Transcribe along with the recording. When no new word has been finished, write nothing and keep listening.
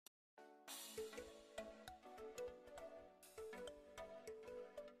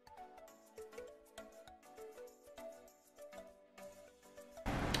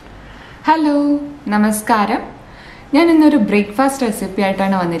Hello നമസ്കാരം ഞാൻ ഇന്നൊരു ബ്രേക്ക്ഫാസ്റ്റ് റെസിപ്പി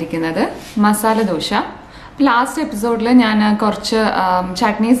ആയിട്ടാണ് വന്നിരിക്കുന്നത് മസാല ദോശ ലാസ്റ്റ് എപ്പിസോഡിൽ ഞാൻ കുറച്ച്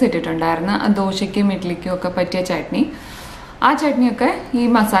ചട്നീസ് ഇട്ടിട്ടുണ്ടായിരുന്നു ദോശയ്ക്കും ഇഡ്ലിക്കും ഒക്കെ പറ്റിയ ചട്നി ആ ചട്നിയൊക്കെ ഈ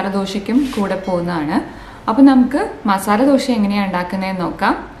മസാല ദോശയ്ക്കും കൂടെ പോകുന്നതാണ് അപ്പോൾ നമുക്ക് മസാല ദോശ എങ്ങനെയാണ് ഉണ്ടാക്കുന്നതെന്ന്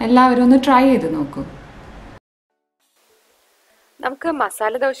നോക്കാം എല്ലാവരും ഒന്ന് ട്രൈ ചെയ്ത് നോക്കൂ നമുക്ക്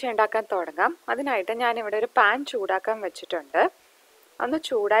മസാല ദോശ ഉണ്ടാക്കാൻ തുടങ്ങാം അതിനായിട്ട് ഞാൻ ഇവിടെ ഒരു പാൻ ചൂടാക്കാൻ വെച്ചിട്ടുണ്ട് ഒന്ന്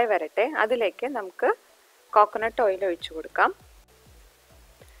ചൂടായി വരട്ടെ അതിലേക്ക് നമുക്ക് കോക്കനട്ട് ഓയിൽ ഒഴിച്ചു കൊടുക്കാം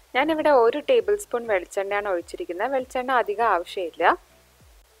ഞാനിവിടെ 1 ടേബിൾ സ്പൂൺ വെളിച്ചെണ്ണയാണ് ഒഴിച്ചിരിക്കുന്നത് വെളിച്ചെണ്ണ അധികം ആവശ്യമില്ല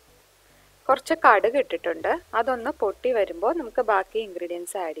കുറച്ച് കടുക് ഇട്ടിട്ടുണ്ട് അതൊന്ന് പൊട്ടി വരുമ്പോൾ നമുക്ക് ബാക്കി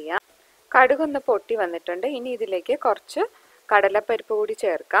ഇൻഗ്രീഡിയൻസ് ആഡ് ചെയ്യാം കടുക് ഒന്ന് പൊട്ടി വന്നിട്ടുണ്ട് ഇനി ഇതിലേക്ക് കുറച്ച് കടലപ്പരിപ്പ് കൂടി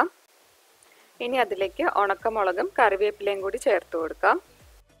ചേർക്കാം ഇനി അതിലേക്ക് ഉണക്കമുളകും കറിവേപ്പിലയും കൂടി ചേർത്ത് കൊടുക്കാം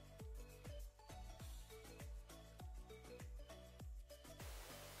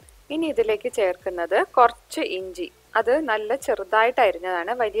ഇനി ഇതിലേക്ക് ചേർക്കുന്നത് കുറച്ച് ഇഞ്ചി അത് നല്ല ചെറുതായിട്ട്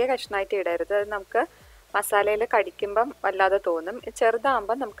അരിഞ്ഞതാണ് വലിയ കഷ്ണമായിട്ട് ഇടരുത് അത് നമുക്ക് മസാലയിൽ കടിക്കുമ്പം വല്ലാതെ തോന്നും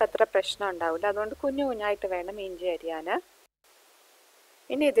ചെറുതാകുമ്പോൾ നമുക്ക് അത്ര പ്രശ്നം ഉണ്ടാവില്ല അതുകൊണ്ട് കുഞ്ഞു കുഞ്ഞായിട്ട് വേണം ഇഞ്ചി അരിയാൻ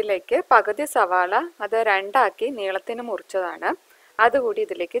ഇനി ഇതിലേക്ക് പകുതി സവാള അത് രണ്ടാക്കി നീളത്തിന് മുറിച്ചതാണ് അതുകൂടി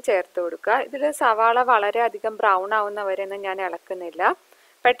ഇതിലേക്ക് ചേർത്ത് കൊടുക്കുക ഇതിൽ സവാള വളരെയധികം ബ്രൗൺ ആവുന്നവരെയൊന്നും ഞാൻ ഇളക്കുന്നില്ല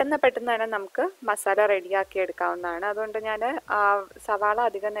പെട്ടെന്ന് തന്നെ നമുക്ക് മസാല റെഡിയാക്കി എടുക്കാവുന്നതാണ് അതുകൊണ്ട് ഞാൻ സവാള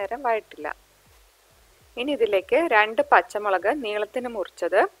അധികം നേരം വഴറ്റില്ല ഇനി ഇതിലേക്ക് 2 പച്ചമുളക് നീളത്തിന്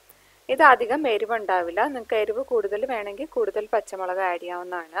മുറിച്ചത് ഇത് അധികം എരിവുണ്ടാവില്ല നിങ്ങൾക്ക് എരിവ് കൂടുതൽ വേണമെങ്കിൽ കൂടുതൽ പച്ചമുളക് ആഡ്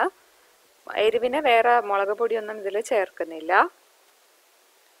ചെയ്യാവുന്നതാണ് എരിവിന് വേറെ മുളക് പൊടിയൊന്നും ഇതിൽ ചേർക്കുന്നില്ല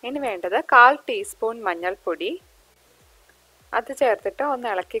ഇനി വേണ്ടത് 1/4 ടീസ്പൂൺ മഞ്ഞൾപ്പൊടി അത് ചേർത്തിട്ട് ഒന്ന്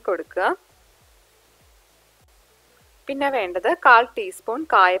ഇളക്കി കൊടുക്കുക പിന്നെ വേണ്ടത് 1/4 ടീസ്പൂൺ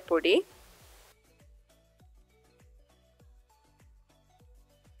കായപ്പൊടി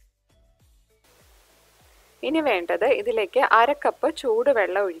ഇനി വേണ്ടത് ഇതിലേക്ക് 1/2 കപ്പ്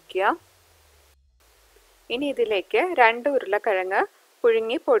ചൂടുവെള്ളം ഒഴിക്കുക ഇനി ഇതിലേക്ക് 2 ഉരുളക്കിഴങ്ങ്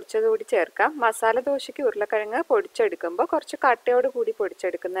പുഴുങ്ങി പൊടിച്ചതുകൂടി ചേർക്കാം മസാല ദോശയ്ക്ക് ഉരുളക്കിഴങ്ങ് പൊടിച്ചെടുക്കുമ്പോൾ കുറച്ച് കട്ടയോട് കൂടി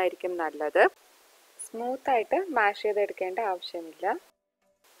പൊടിച്ചെടുക്കുന്നതായിരിക്കും നല്ലത് സ്മൂത്തായിട്ട് മാഷ് ചെയ്തെടുക്കേണ്ട ആവശ്യമില്ല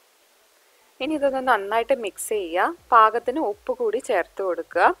ഇനി ഇതൊന്ന് നന്നായിട്ട് മിക്സ് ചെയ്യുക പാകത്തിന് ഉപ്പ് കൂടി ചേർത്ത്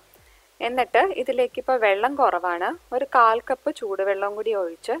കൊടുക്കുക എന്നിട്ട് ഇതിലേക്ക് ഇപ്പോൾ വെള്ളം കുറവാണ് ഒരു 1/4 കപ്പ് ചൂടുവെള്ളം കൂടി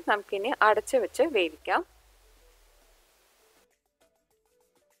ഒഴിച്ച് നമുക്കിനി അടച്ചു വെച്ച് വേവിക്കാം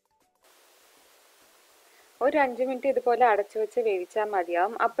ഒരു 5 മിനിറ്റ് ഇതുപോലെ അടച്ചു വെച്ച് വേവിച്ചാൽ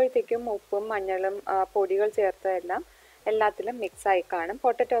മതിയാവും അപ്പോഴത്തേക്കും ഉപ്പും മഞ്ഞളും പൊടികൾ ചേർത്തതെല്ലാം എല്ലാത്തിലും മിക്സായി കാണും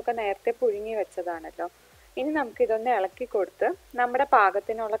പൊട്ടറ്റോ ഒക്കെ നേരത്തെ പുഴുങ്ങി വെച്ചതാണല്ലോ ഇനി നമുക്കിതൊന്ന് ഇളക്കി കൊടുത്ത് നമ്മുടെ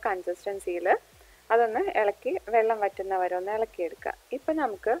പാകത്തിനുള്ള കൺസിസ്റ്റൻസിയിൽ അതൊന്ന് ഇളക്കി വെള്ളം വറ്റുന്നവരെ ഒന്ന് ഇളക്കിയെടുക്കുക ഇപ്പം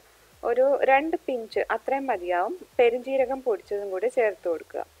നമുക്ക് ഒരു 2 പിഞ്ച് അത്രയും മതിയാവും പെരുംജീരകം പൊടിച്ചതും കൂടി ചേർത്ത്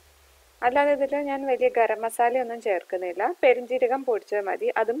കൊടുക്കുക അല്ലാതെ ഇതിൽ ഞാൻ വലിയ ഗരം മസാലയൊന്നും ചേർക്കുന്നില്ല പെരുംജീരകം പൊടിച്ചത് മതി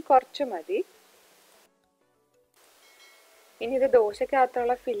അതും കുറച്ച് മതി ഇനി ഇത്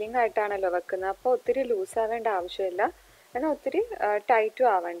ദോശക്കകത്തുള്ള ഫില്ലിംഗ് ആയിട്ടാണല്ലോ വെക്കുന്നത് അപ്പോൾ ഒത്തിരി ലൂസാവേണ്ട ആവശ്യമില്ല എന്നാൽ ഒത്തിരി ടൈറ്റും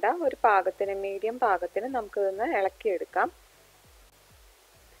ആവേണ്ട ഒരു പാകത്തിന് മീഡിയം പാകത്തിന് നമുക്കിതൊന്ന് ഇളക്കിയെടുക്കാം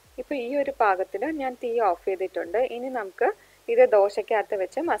ഇപ്പോൾ ഈ ഒരു പാകത്തിന് ഞാൻ തീ ഓഫ് ചെയ്തിട്ടുണ്ട് ഇനി നമുക്ക് ഇത് ദോശക്കകത്ത്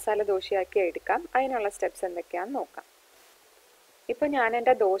വെച്ച് മസാല ദോശയാക്കി എടുക്കാം അതിനുള്ള സ്റ്റെപ്സ് എന്തൊക്കെയാണെന്ന് നോക്കാം ഇപ്പോൾ ഞാൻ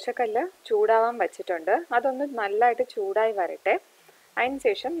എൻ്റെ ദോശക്കല്ല് ചൂടാവാൻ വെച്ചിട്ടുണ്ട് അതൊന്ന് നല്ലതായിട്ട് ചൂടായി വരട്ടെ അതിന്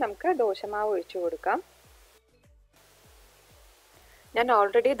ശേഷം നമുക്ക് ദോശമാവ് ഒഴിച്ചു കൊടുക്കാം ഞാൻ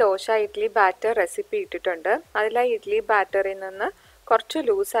already dosa idli batter recipe ഇട്ടിട്ടുണ്ട് അതിൽ ആ ഇഡ്ഡലി ബാറ്ററിൽ നിന്ന് കുറച്ച്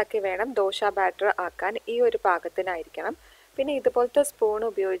ലൂസാക്കി വേണം ദോശ ബാറ്റർ ആക്കാൻ ഈ ഒരു പാകത്തിനായിരിക്കണം പിന്നെ ഇതുപോലത്തെ സ്പൂൺ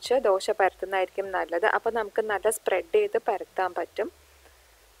ഉപയോഗിച്ച് ദോശ പരത്തുന്നതായിരിക്കും നല്ലത് അപ്പോൾ നമുക്ക് നല്ല സ്പ്രെഡ് ചെയ്ത് പരത്താൻ പറ്റും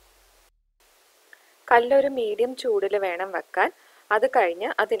കല്ലൊരു മീഡിയം ചൂടിൽ വേണം വെക്കാൻ അത് കഴിഞ്ഞ്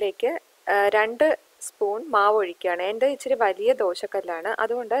അതിലേക്ക് 2 സ്പൂൺ മാവ് ഒഴിക്കുകയാണ് എൻ്റെ ഇച്ചിരി വലിയ ദോശക്കല്ലാണ്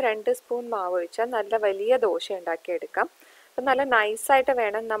അതുകൊണ്ട് 2 സ്പൂൺ മാവ് ഒഴിച്ചാൽ നല്ല വലിയ ദോശ ഉണ്ടാക്കിയെടുക്കാം അപ്പം നല്ല നൈസായിട്ട്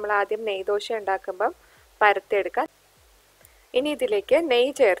വേണം നമ്മൾ ആദ്യം നെയ്ദോശ ഉണ്ടാക്കുമ്പം പരത്തിയെടുക്കാൻ ഇനി ഇതിലേക്ക്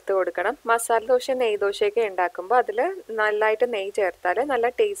നെയ്യ് ചേർത്ത് കൊടുക്കണം മസാല ദോശ നെയ്ദോശയൊക്കെ ഉണ്ടാക്കുമ്പോൾ അതിൽ നല്ലതായിട്ട് നെയ്യ് ചേർത്താൽ നല്ല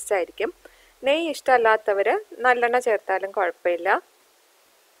ടേസ്റ്റ് ആയിരിക്കും നെയ്യ് ഇഷ്ടമല്ലാത്തവർ നല്ലെണ്ണ ചേർത്താലും കുഴപ്പമില്ല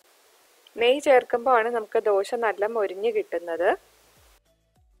നെയ്യ് ചേർക്കുമ്പോൾ ആണ് നമുക്ക് ദോശ നല്ല മൊരിഞ്ഞ് കിട്ടുന്നത്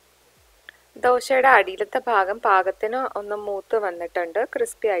ദോശയുടെ അടിയിലത്തെ ഭാഗം പാകത്തിന് ഒന്ന് മൂത്ത് വന്നിട്ടുണ്ട്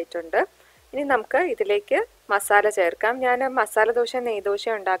ക്രിസ്പി ആയിട്ടുണ്ട് ഇനി നമുക്ക് ഇതിലേക്ക് മസാല ചേർക്കാം ഞാൻ മസാല ദോശ നെയ്ദോശ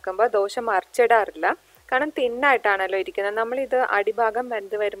ഉണ്ടാക്കുമ്പോൾ ദോശ മറിച്ചിടാറില്ല കാരണം തിന്നായിട്ടാണല്ലോ ഇരിക്കുന്നത് നമ്മളിത് അടിഭാഗം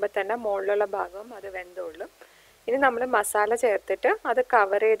വെന്ത് വരുമ്പോൾ തന്നെ മുകളിലുള്ള ഭാഗവും അത് വെന്തോളും ഇനി നമ്മൾ മസാല ചേർത്തിട്ട് അത്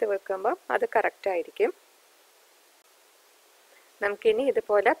കവർ ചെയ്ത് വെക്കുമ്പോൾ അത് കറക്റ്റായിരിക്കും നമുക്കിനി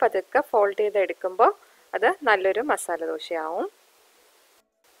ഇതുപോലെ പതുക്കെ ഫോൾഡ് ചെയ്തെടുക്കുമ്പോൾ അത് നല്ലൊരു മസാല ദോശയാവും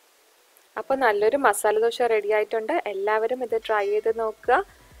അപ്പോൾ നല്ലൊരു മസാല ദോശ റെഡി ആയിട്ടുണ്ട്. എല്ലാവരും ഇത് ട്രൈ ചെയ്ത് നോക്കുക.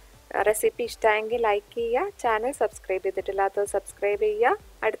 റെസിപ്പി ഇഷ്ടമായെങ്കിൽ ലൈക്ക് ചെയ്യുക. ചാനൽ സബ്സ്ക്രൈബ് ചെയ്തിട്ടില്ലാത്തത് സബ്സ്ക്രൈബ് ചെയ്യുക.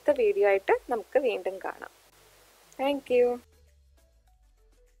 അടുത്ത വീഡിയോ ആയിട്ട് നമുക്ക് വീണ്ടും കാണാം. Thank you.